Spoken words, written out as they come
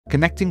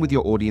Connecting with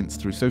your audience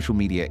through social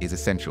media is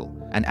essential,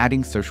 and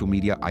adding social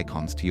media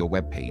icons to your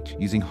webpage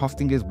using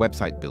Hostinger's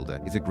website builder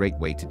is a great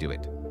way to do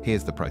it.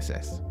 Here's the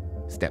process.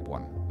 Step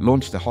 1.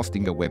 Launch the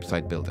Hostinger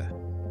website builder.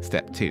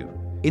 Step 2.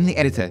 In the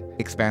editor,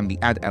 expand the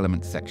Add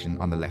Elements section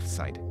on the left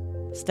side.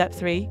 Step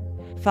 3.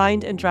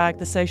 Find and drag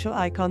the social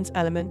icons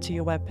element to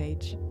your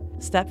webpage.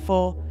 Step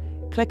 4.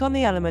 Click on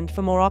the element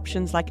for more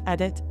options like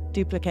Edit,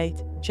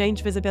 Duplicate,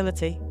 Change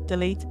Visibility,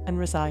 Delete, and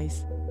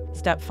Resize.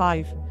 Step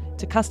 5.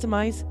 To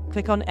customize,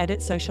 click on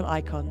Edit Social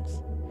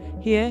Icons.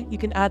 Here, you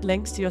can add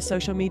links to your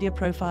social media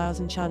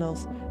profiles and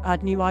channels,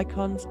 add new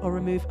icons or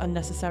remove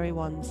unnecessary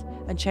ones,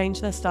 and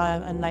change their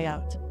style and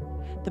layout.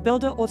 The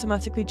builder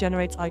automatically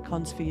generates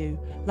icons for you,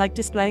 like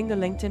displaying the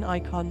LinkedIn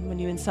icon when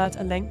you insert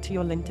a link to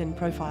your LinkedIn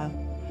profile.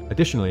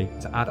 Additionally,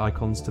 to add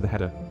icons to the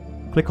header,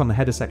 click on the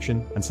header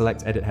section and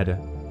select Edit Header.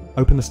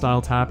 Open the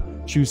Style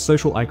tab, choose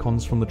Social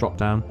Icons from the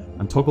drop-down,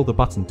 and toggle the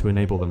button to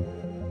enable them.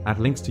 Add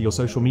links to your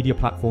social media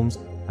platforms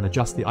and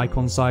adjust the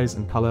icon size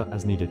and color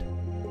as needed.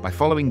 By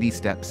following these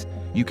steps,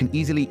 you can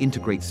easily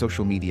integrate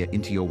social media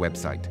into your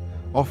website,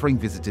 offering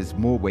visitors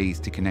more ways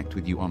to connect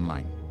with you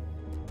online.